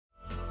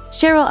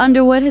Sheryl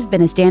Underwood has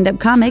been a stand-up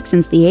comic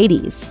since the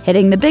 80s,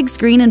 hitting the big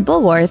screen in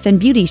Bulworth and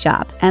Beauty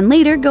Shop, and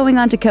later going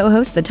on to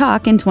co-host The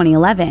Talk in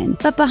 2011.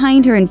 But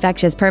behind her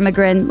infectious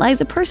permagrin lies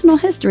a personal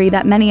history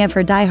that many of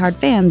her die-hard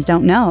fans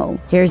don't know.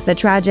 Here's the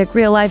tragic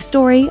real-life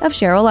story of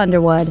Sheryl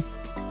Underwood.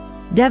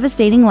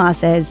 Devastating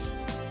losses.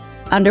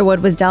 Underwood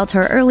was dealt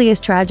her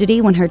earliest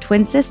tragedy when her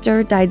twin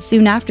sister died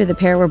soon after the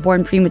pair were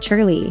born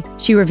prematurely.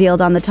 She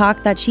revealed on The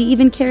Talk that she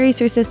even carries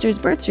her sister's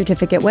birth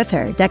certificate with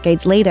her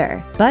decades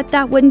later. But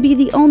that wouldn't be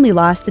the only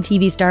loss the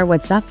TV star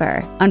would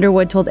suffer.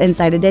 Underwood told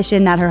Inside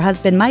Edition that her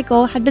husband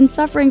Michael had been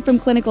suffering from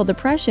clinical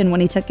depression when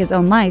he took his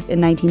own life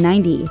in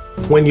 1990.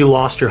 When you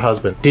lost your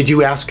husband, did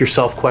you ask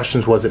yourself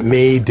questions? Was it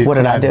me? What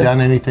did I do? Done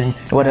anything?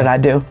 What did I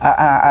do?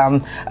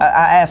 I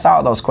asked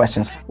all those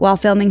questions. While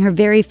filming her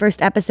very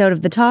first episode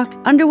of The Talk,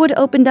 Underwood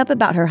opened up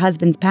about her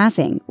husband's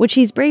passing, which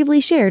she's bravely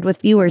shared with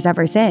viewers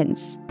ever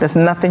since. There's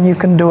nothing you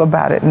can do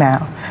about it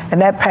now,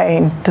 and that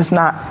pain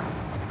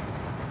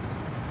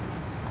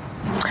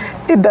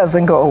it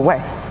doesn't go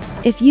away.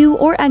 If you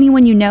or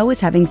anyone you know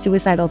is having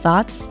suicidal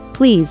thoughts,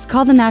 please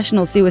call the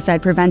National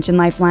Suicide Prevention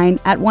Lifeline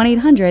at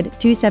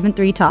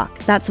 1-800-273-TALK.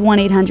 That's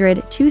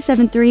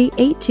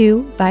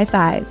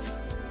 1-800-273-8255.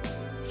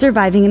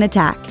 Surviving an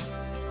attack.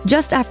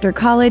 Just after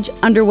college,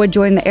 Underwood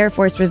joined the Air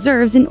Force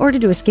Reserves in order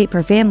to escape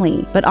her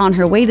family, but on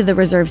her way to the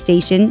reserve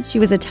station, she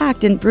was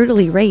attacked and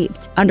brutally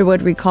raped.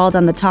 Underwood recalled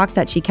on The Talk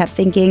that she kept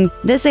thinking,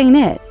 "This ain't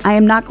it. I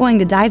am not going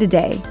to die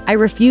today. I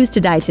refuse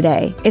to die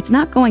today. It's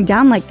not going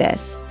down like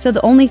this." So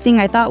the only thing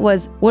I thought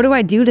was, what do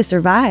I do to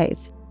survive?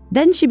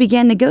 Then she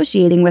began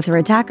negotiating with her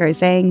attacker,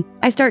 saying,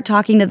 "I start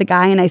talking to the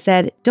guy and I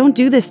said, don't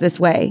do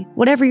this way.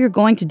 Whatever you're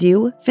going to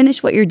do,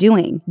 finish what you're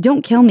doing.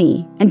 Don't kill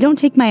me. And don't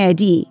take my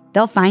ID.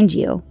 They'll find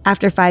you."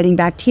 After fighting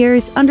back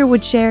tears,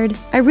 Underwood shared,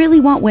 "I really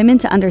want women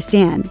to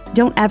understand.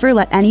 Don't ever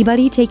let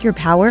anybody take your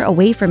power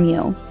away from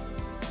you."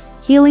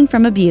 Healing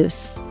from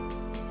abuse.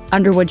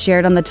 Underwood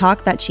shared on The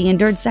Talk that she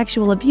endured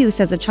sexual abuse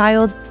as a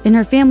child in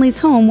her family's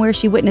home where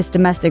she witnessed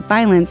domestic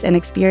violence and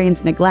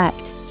experienced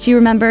neglect. She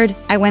remembered,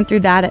 "I went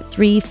through that at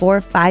 3,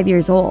 4, 5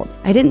 years old.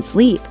 I didn't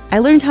sleep. I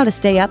learned how to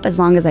stay up as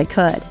long as I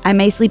could. I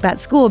may sleep at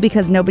school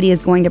because nobody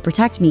is going to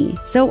protect me,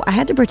 so I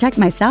had to protect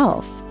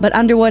myself." But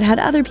Underwood had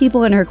other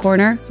people in her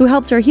corner who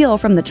helped her heal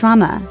from the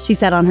trauma. She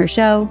said on her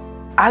show,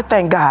 I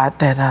thank God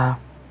that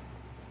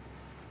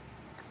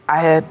I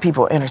had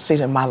people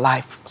intercede in my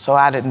life so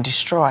I didn't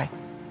destroy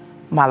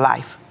my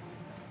life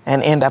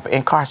and end up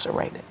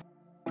incarcerated.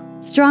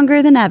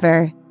 Stronger than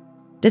ever.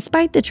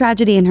 Despite the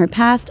tragedy in her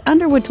past,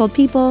 Underwood told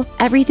people,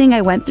 "Everything I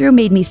went through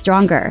made me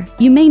stronger.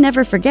 You may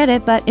never forget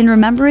it, but in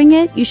remembering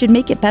it, you should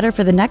make it better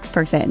for the next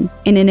person."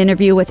 In an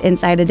interview with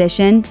Inside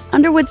Edition,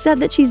 Underwood said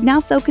that she's now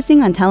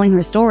focusing on telling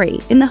her story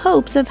in the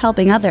hopes of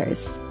helping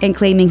others. In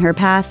claiming her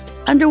past,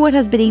 Underwood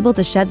has been able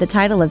to shed the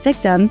title of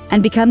victim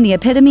and become the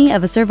epitome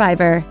of a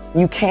survivor.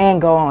 You can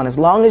go on. As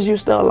long as you're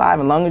still alive,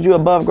 as long as you're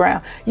above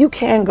ground, you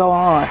can go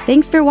on.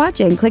 Thanks for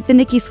watching. Click the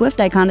Nikki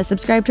Swift icon to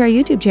subscribe to our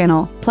YouTube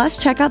channel. Plus,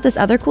 check out this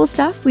other cool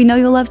stuff we know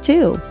you'll love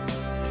too.